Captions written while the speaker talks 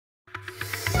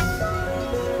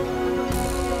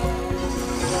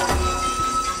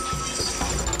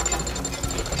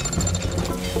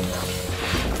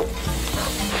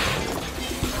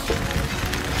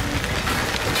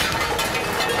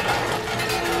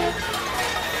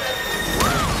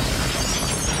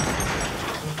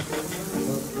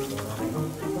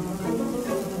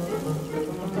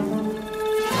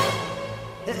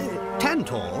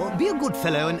good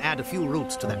fellow and add a few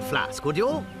roots to that flask, would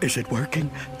you? Is it working?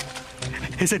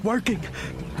 Is it working?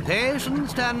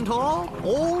 Patience, Tantor.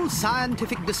 All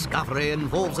scientific discovery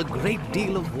involves a great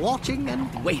deal of watching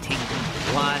and waiting.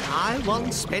 Why, I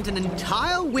once spent an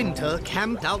entire winter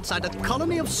camped outside a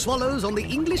colony of swallows on the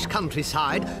English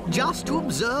countryside just to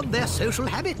observe their social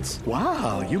habits.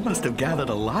 Wow, you must have gathered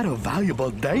a lot of valuable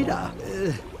data.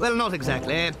 Well, not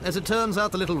exactly. As it turns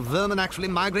out, the little vermin actually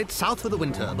migrate south for the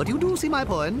winter. But you do see my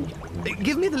point.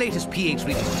 Give me the latest pH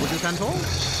reading, would you, Tantor?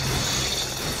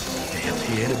 They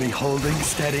appear to be holding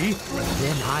steady.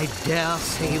 Then I dare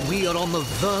say we are on the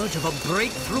verge of a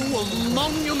breakthrough of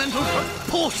monumental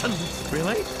proportions.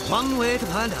 Really? One way to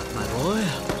find out, my boy.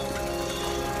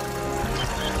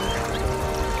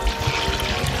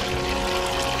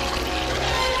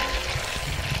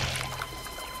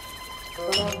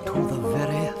 To the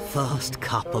very first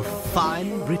cup of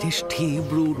fine British tea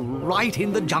brewed right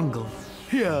in the jungle.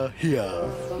 Here, here.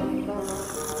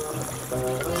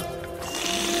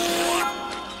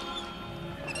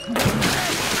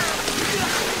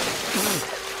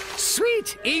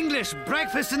 Sweet English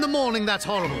breakfast in the morning, that's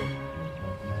horrible.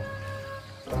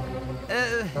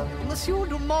 Monsieur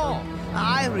Dumont,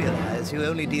 I realize you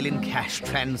only deal in cash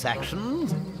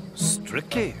transactions.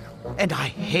 Strictly. And I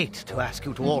hate to ask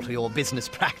you to alter your business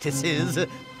practices.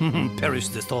 Perish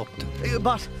the thought.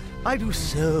 But I do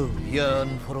so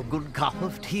yearn for a good cup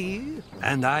of tea.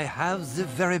 And I have the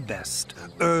very best.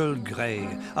 Earl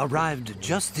Grey arrived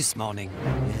just this morning.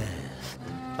 Yes,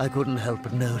 I couldn't help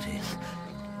but notice.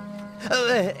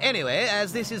 Anyway,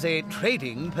 as this is a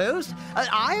trading post,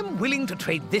 I am willing to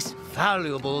trade this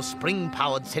valuable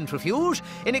spring-powered centrifuge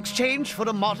in exchange for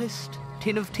a modest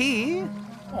tin of tea.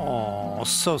 Oh,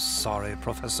 so sorry,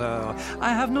 Professor. I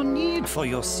have no need for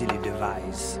your silly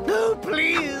device. Oh,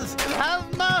 please,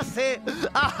 have mercy.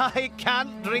 I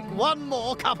can't drink one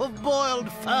more cup of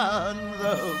boiled ferns.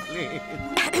 Oh, please.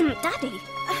 Daddy,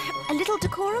 a little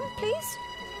decorum, please?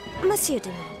 Monsieur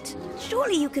Dumont,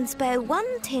 surely you can spare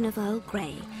one tin of Earl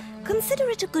Grey. Consider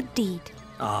it a good deed.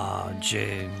 Ah,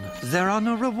 Jane, there are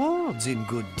no rewards in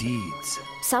good deeds.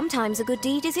 Sometimes a good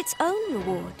deed is its own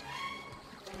reward.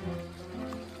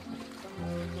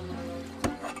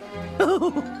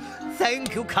 Oh,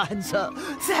 thank you, kind sir.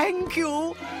 Thank you.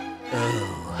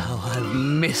 Oh, how I've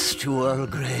missed you, Earl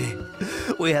Grey.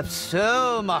 We have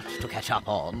so much to catch up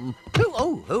on.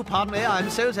 Oh, pardon me, I'm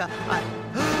so sorry.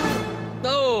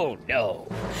 Oh, no.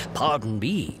 Pardon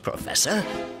me, Professor.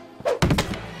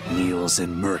 Niels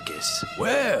and Mercus.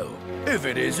 Well, if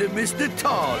it isn't Mr.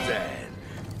 Tarzan.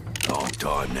 Long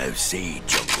time no see,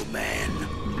 Jungle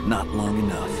Man. Not long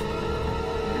enough.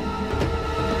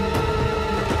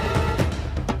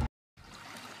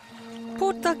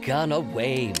 Put the gun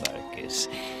away, Marcus.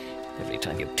 Every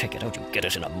time you take it out, you get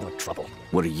us in more trouble.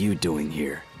 What are you doing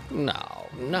here?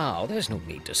 Now, there's no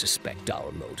need to suspect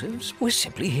our motives. We're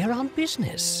simply here on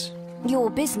business. Your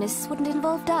business wouldn't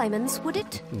involve diamonds, would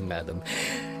it? Madam,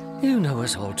 you know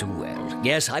us all too well.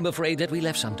 Yes, I'm afraid that we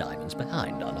left some diamonds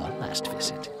behind on our last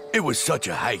visit. It was such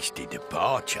a hasty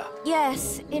departure.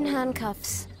 Yes, in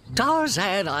handcuffs.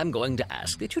 Tarzan, I'm going to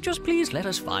ask that you just please let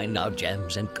us find our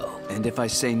gems and go. And if I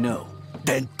say no?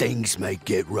 Then things may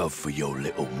get rough for your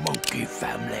little monkey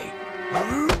family.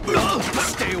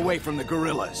 Stay away from the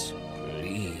gorillas.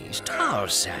 Please,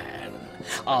 Tarzan.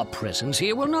 Our presence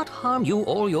here will not harm you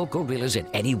or your gorillas in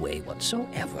any way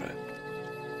whatsoever.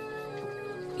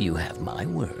 You have my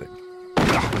word.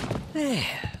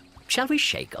 There. Shall we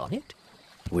shake on it?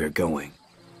 We're going.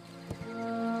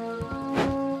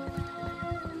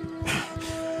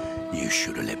 You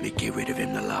should have let me get rid of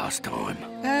him the last time.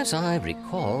 As I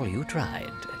recall, you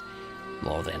tried.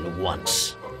 More than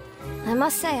once. I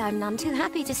must say, I'm none too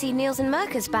happy to see Niels and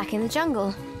Mercus back in the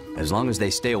jungle. As long as they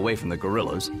stay away from the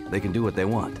gorillas, they can do what they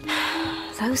want.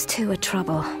 Those two are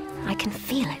trouble. I can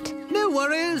feel it. No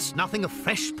worries. Nothing a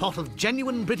fresh pot of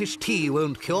genuine British tea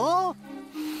won't cure.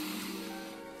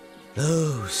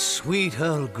 Oh, sweet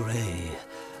Earl Grey.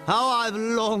 How I've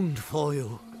longed for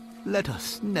you. Let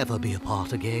us never be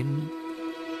apart again.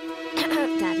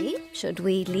 Daddy, should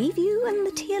we leave you and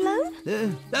the tea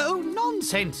alone? Oh,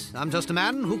 nonsense. I'm just a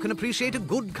man who can appreciate a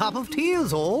good cup of tea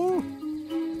is all.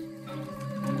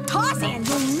 Tarzan,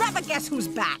 you'll never guess who's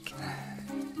back.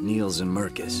 Niels and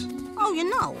Mercus. Oh, you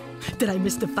know. Did I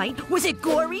miss the fight? Was it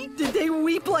gory? Did they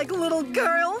weep like little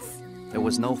girls? There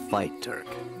was no fight, Turk.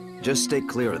 Just stay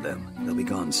clear of them. They'll be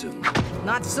gone soon.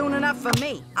 Not soon enough for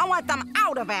me. I want them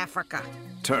out of Africa.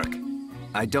 Turk,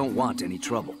 I don't want any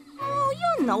trouble. Oh,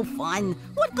 you're no fun.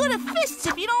 What good are fists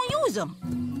if you don't use them?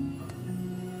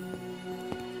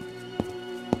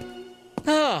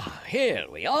 Ah, here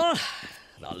we are.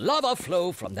 The a lava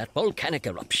flow from that volcanic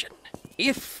eruption.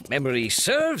 If memory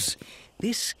serves,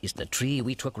 this is the tree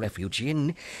we took refuge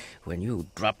in when you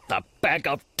dropped the bag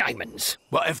of diamonds.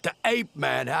 Well, if the ape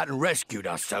man hadn't rescued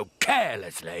us so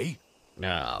carelessly...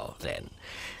 Now then,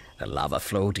 the lava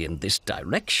flowed in this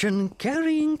direction,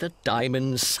 carrying the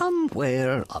diamonds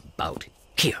somewhere about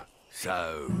here.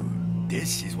 So,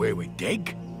 this is where we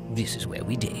dig? This is where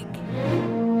we dig.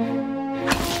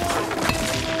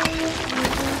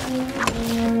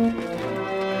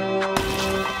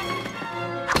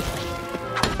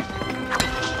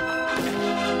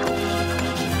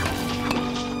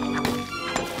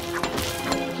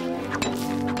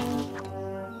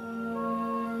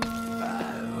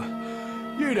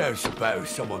 You don't suppose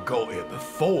someone got here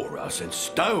before us and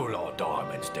stole our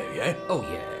diamonds, do you? Oh,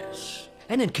 yes.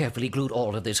 And then carefully glued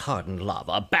all of this hardened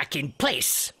lava back in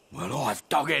place. Well, I've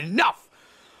dug enough.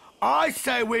 I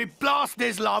say we blast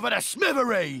this lava to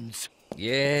smithereens.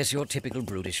 Yes, your typical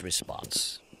brutish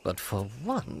response. But for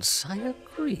once, I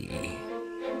agree.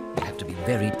 You have to be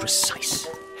very precise.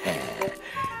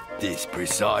 This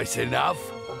precise enough?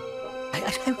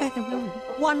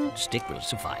 One stick will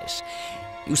suffice.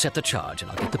 You set the charge and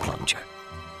I'll get the plunger.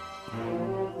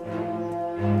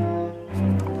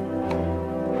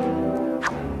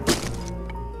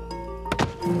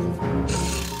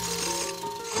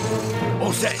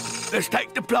 All set. Let's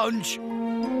take the plunge.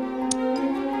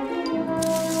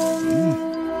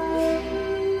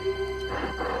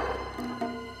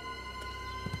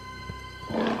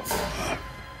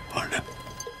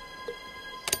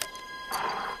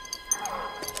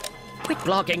 Quit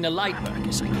blocking the light,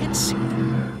 Marcus. I can't see.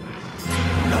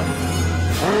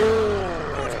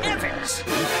 Good heavens!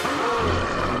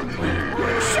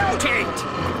 Shoot it!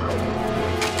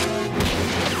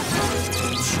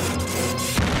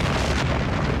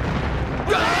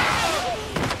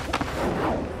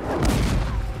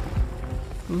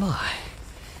 My,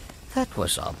 that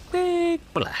was a big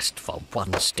blast for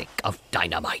one stick of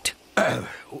dynamite.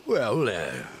 Well,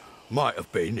 might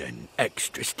have been an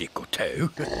extra stick or two.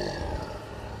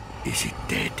 Is it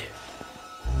dead?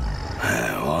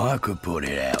 Oh, I could put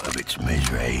it out of its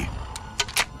misery.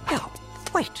 No,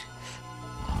 wait.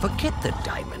 Forget the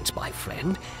diamonds, my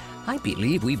friend. I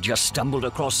believe we've just stumbled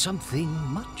across something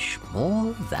much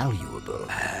more valuable.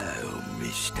 Oh,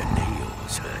 Mr.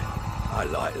 Niels, I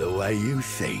like the way you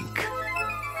think.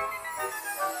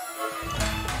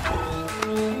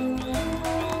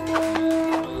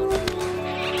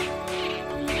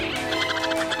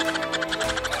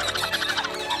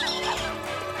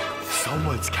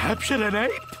 Someone's captured an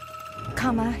ape?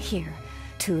 Kama here,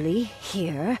 Thule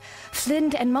here,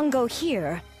 Flint and Mungo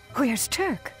here. Where's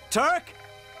Turk? Turk?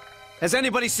 Has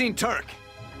anybody seen Turk?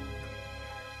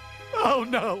 Oh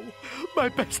no, my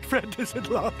best friend is in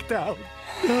lockdown.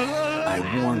 I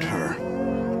warned her.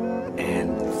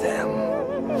 And them.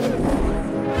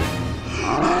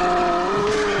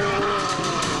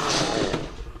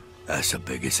 That's the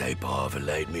biggest ape I ever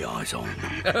laid me eyes on.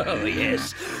 Oh,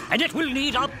 yes. And it will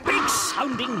need a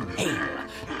big-sounding name.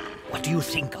 What do you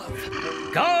think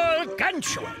of?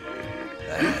 Gargantuan.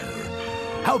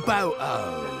 How about,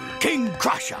 King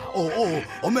Crusher? Or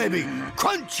maybe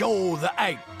Cruncho the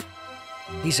Ape?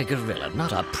 He's a gorilla,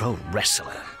 not a pro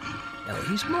wrestler. No,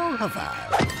 he's more of a...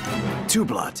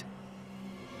 TUBLAT.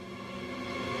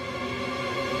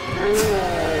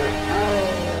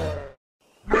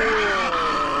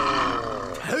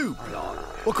 TUBLAT?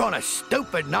 What kind of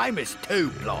stupid name is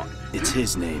TUBLAT? It's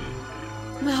his name.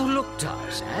 Now look,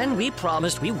 Tarzan, we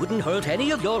promised we wouldn't hurt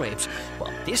any of your apes,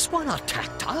 but this one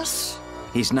attacked us.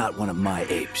 He's not one of my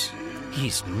apes.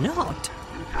 He's not.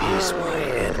 He's my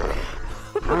enemy.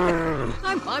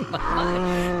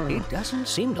 He doesn't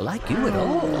seem to like you at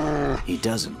all. He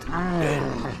doesn't.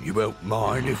 Then you won't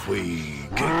mind if we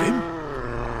keep him?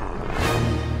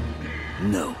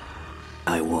 No,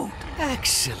 I won't.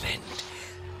 Excellent.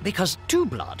 Because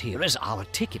TUBLAT here is our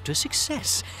ticket to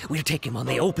success. We'll take him on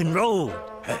the open road.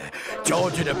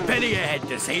 Charging a penny ahead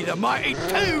to see the mighty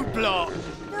TUBLAT.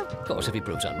 Of course, if he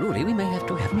proves unruly, we may have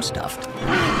to have him stuffed.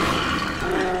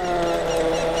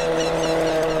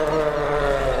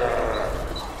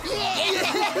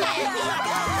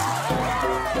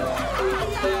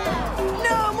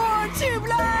 No more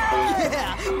TUBLAT!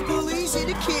 Yeah, bullies in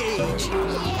a cage.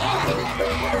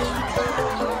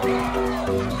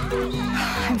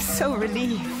 I'm so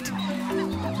relieved.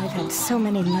 I've had so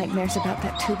many nightmares about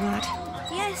that TUBLAT.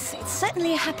 Yes, it's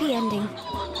certainly a happy ending.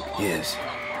 Yes,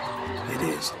 it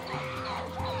is.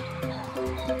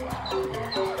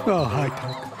 Oh, hi,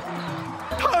 Turk.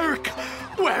 Turk!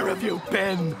 Where have you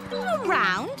been?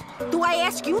 Around? Do I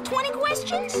ask you 20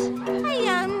 questions? Hey,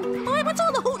 boy, what's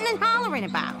all the hooting and hollering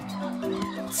about?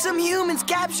 Some humans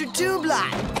captured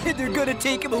TUBLAT. They're gonna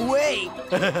take him away.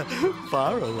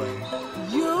 Far away.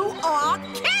 You are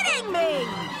kidding me!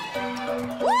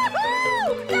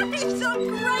 Woohoo! That is some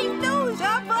great news,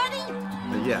 huh, buddy?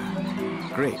 Yeah,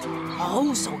 great.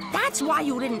 Oh, so that's why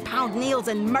you didn't pound Niels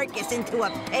and Mercus into a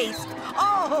paste.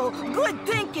 Oh, good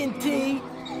thinking, T.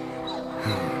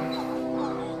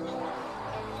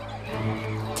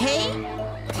 T?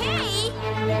 T?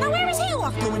 Now where is he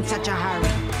off to in such a hurry?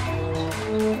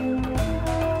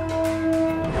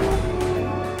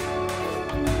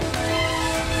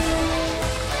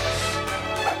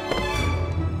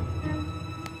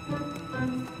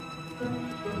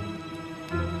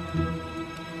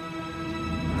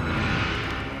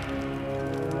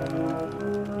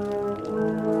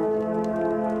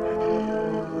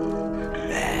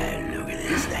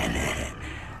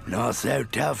 Not so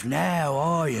tough now,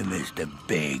 are you, Mr.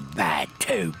 Big Bad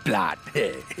TUBLAT?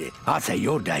 I'd say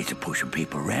your days of pushing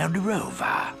people around are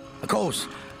over. Of course,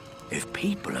 if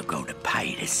people are going to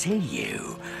pay to see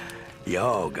you,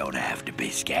 you're going to have to be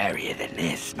scarier than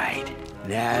this, mate.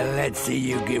 Now, let's see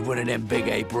you give one of them big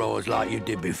ape roars like you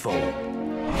did before.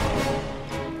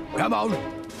 Come on,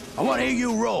 I want to hear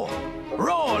you roar.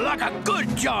 Roar like a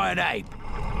good giant ape.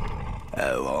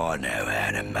 Oh, I know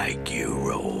how to make you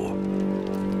roar.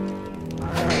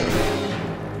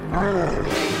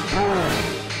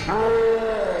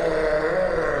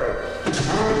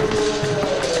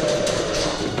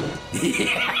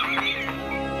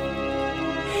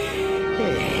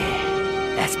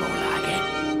 That's more like it.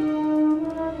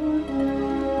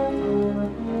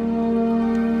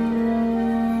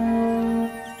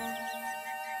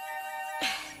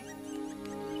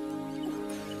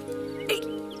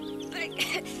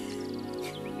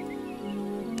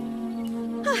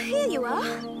 Oh, here you are.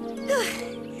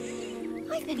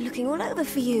 I've been looking all over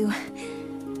for you.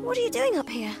 What are you doing up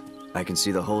here? I can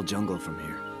see the whole jungle from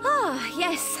here. Ah,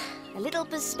 yes. A little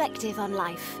perspective on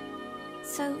life.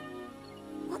 So,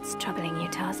 what's troubling you,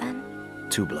 Tarzan?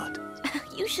 TUBLAT.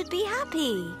 You should be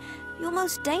happy. Your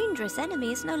most dangerous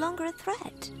enemy is no longer a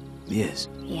threat. Yes.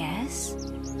 Yes?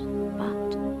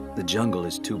 But? The jungle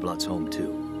is TUBLAT's home,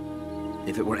 too.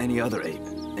 If it were any other ape,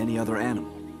 any other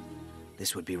animal,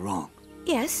 this would be wrong.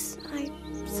 Yes, I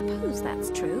suppose that's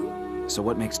true. So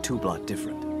what makes TUBLAT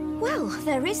different? Well,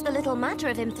 there is the little matter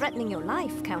of him threatening your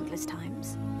life countless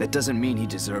times. That doesn't mean he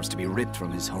deserves to be ripped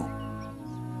from his home.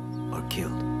 Or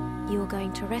killed. You're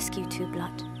going to rescue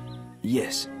TUBLAT?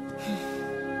 Yes.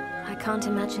 I can't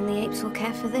imagine the apes will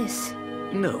care for this.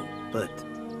 No, but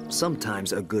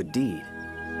sometimes a good deed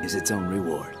is its own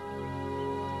reward.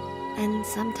 And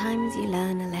sometimes you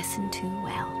learn a lesson too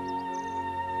well.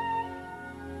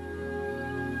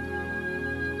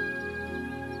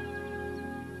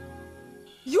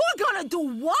 You're gonna do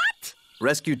what?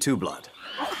 Rescue TUBLAT.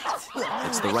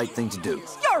 It's the right thing to do.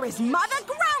 You're his mother.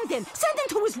 Ground him. Send him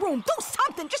to his room. Do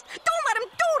something. Just don't let him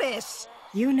do this.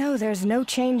 You know there's no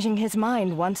changing his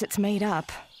mind once it's made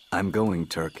up. I'm going,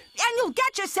 Turk. And you'll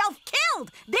get yourself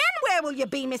killed. Then where will you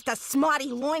be, Mr. Smarty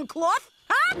Loincloth?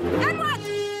 Huh? Then what?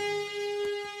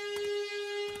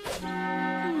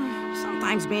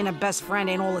 Sometimes being a best friend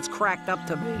ain't all it's cracked up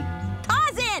to be.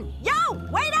 Tarzan! Yo!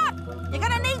 Wait up! You're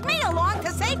gonna need me along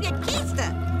to save your keister.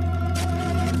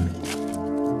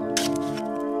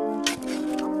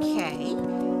 Okay.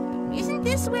 Isn't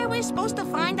this where we're supposed to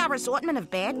find our assortment of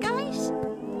bad guys?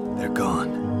 They're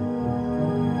gone.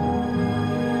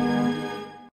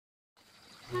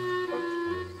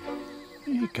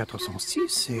 Et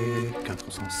 406 et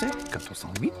 407,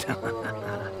 408.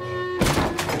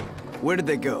 Where did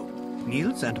they go?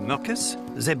 Niels and Mercus,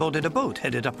 they boarded a boat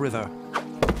headed upriver.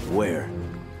 Where?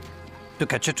 To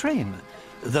catch a train.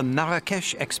 The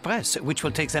Marrakesh Express, which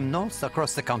will take them north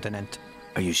across the continent.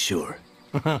 Are you sure?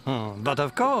 But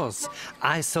of course,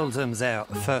 I sold them their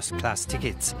first-class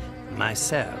tickets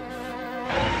myself.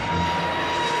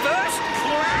 First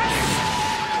class?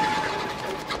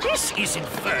 This isn't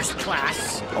first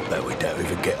class. I bet we don't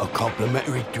even get our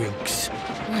complimentary drinks.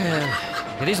 Well,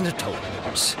 it isn't a toll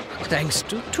loss. Thanks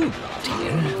to TUBLAT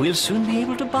here, we'll soon be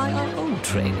able to buy our own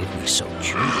train if we so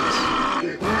choose.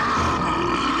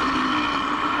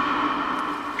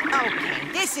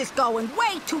 Okay, this is going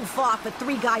way too far for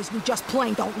three guys we just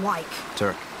plain don't like.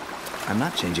 Turk, I'm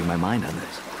not changing my mind on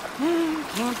this.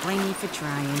 Can't blame me for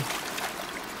trying.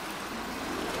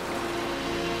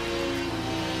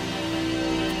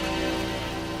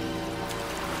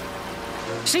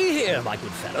 See here, my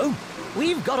good fellow.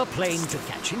 We've got a plane to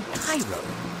catch in Cairo.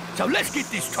 So let's get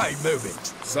this train moving.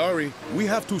 Sorry, we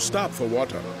have to stop for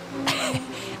water.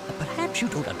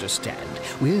 Perhaps you don't understand.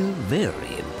 We're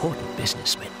very important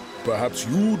businessmen. Perhaps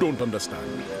you don't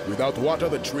understand. Without water,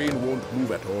 the train won't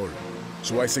move at all.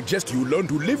 So I suggest you learn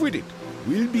to live with it.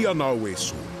 We'll be on our way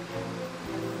soon.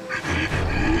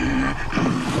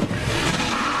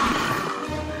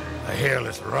 A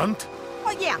hairless runt?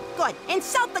 Oh, yeah, good.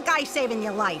 Insult the guy saving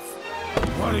your life.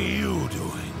 What are you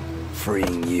doing?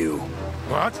 Freeing you.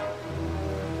 What?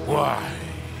 Why?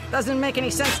 Doesn't make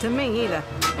any sense to me either.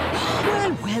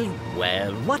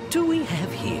 Well, what do we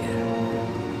have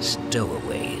here?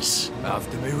 Stowaways.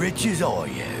 After me riches, are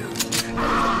you?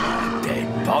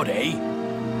 Dead body.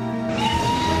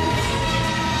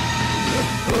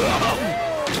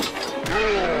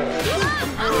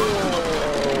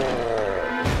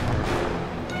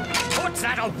 Put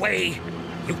that away!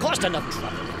 You caused enough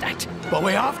trouble with that. But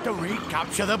we have to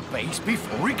recapture the base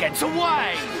before he gets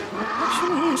away.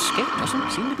 Actually, escape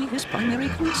doesn't seem to be his primary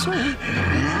concern.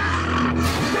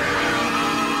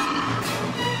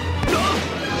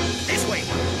 This way.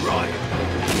 Right.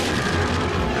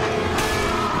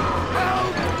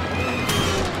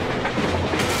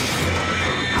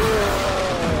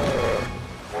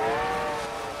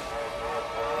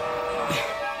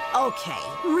 Okay,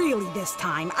 really this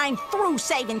time. I'm through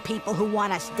saving people who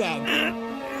want us dead.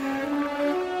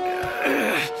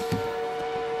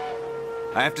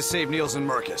 I have to save Niels and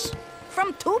Mercus.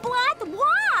 From TUBLAT?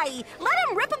 Why? Let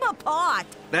him rip them apart.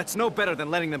 That's no better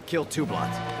than letting them kill TUBLAT.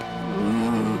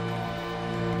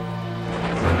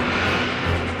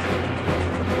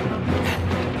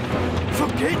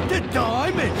 Forget the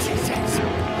diamonds, he says.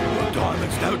 The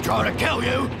diamonds don't try to kill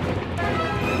you.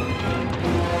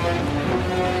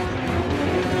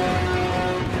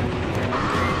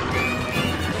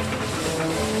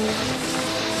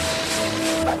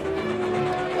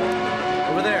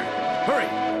 Over there. Hurry!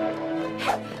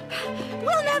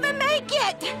 We'll never make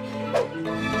it!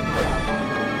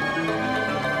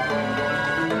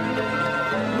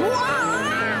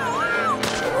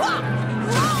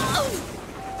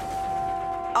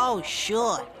 Oh,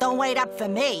 sure. Don't wait up for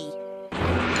me.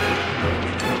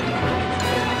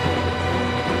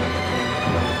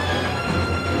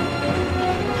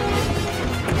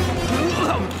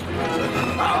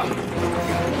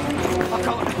 I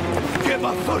can't get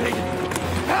my footing.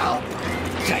 Help!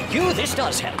 Thank you, this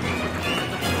does help.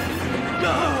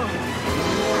 No!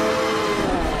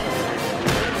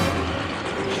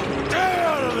 Get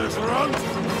out of this runt!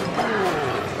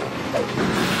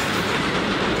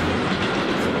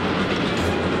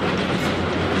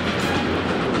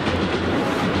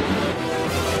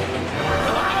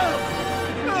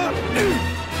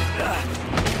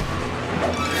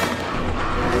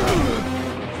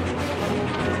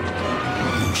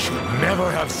 You should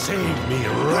never have saved me,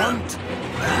 runt!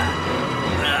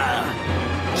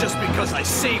 Just because I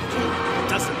saved you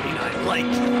doesn't mean I like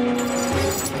you.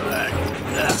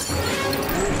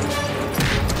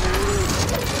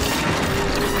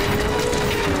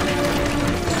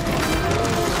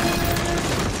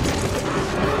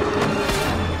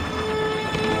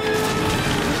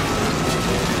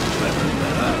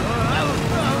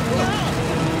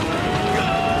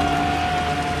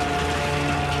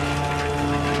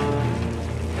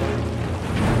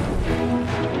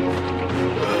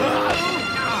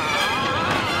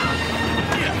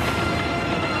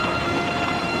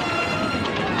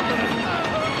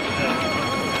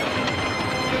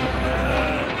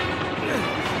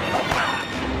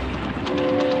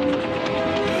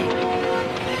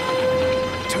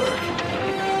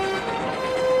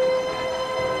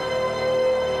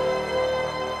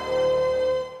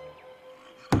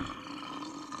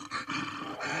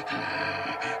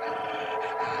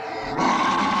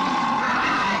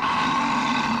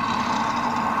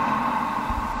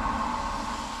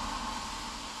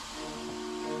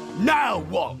 Now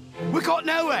what? We got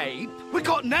no ape, we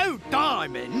got no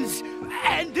diamonds,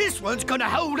 and this one's gonna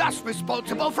hold us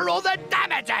responsible for all the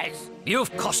damages!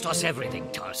 You've cost us everything,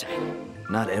 Tarzan.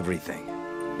 Not everything.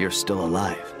 You're still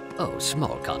alive. Oh,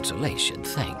 small consolation,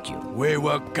 thank you. We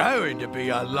were going to be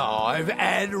alive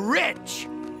and rich!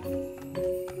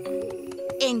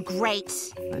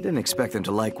 Ingrates. I didn't expect them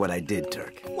to like what I did,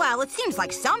 Turk. Well, it seems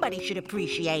like somebody should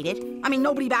appreciate it. I mean,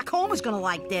 nobody back home is gonna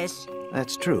like this.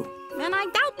 That's true. And I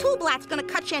doubt TUBLAT's gonna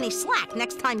cut you any slack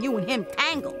next time you and him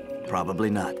tangle. Probably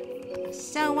not.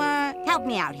 So, help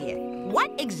me out here. What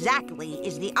exactly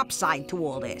is the upside to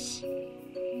all this?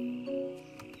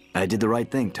 I did the right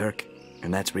thing, Turk,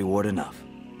 and that's reward enough.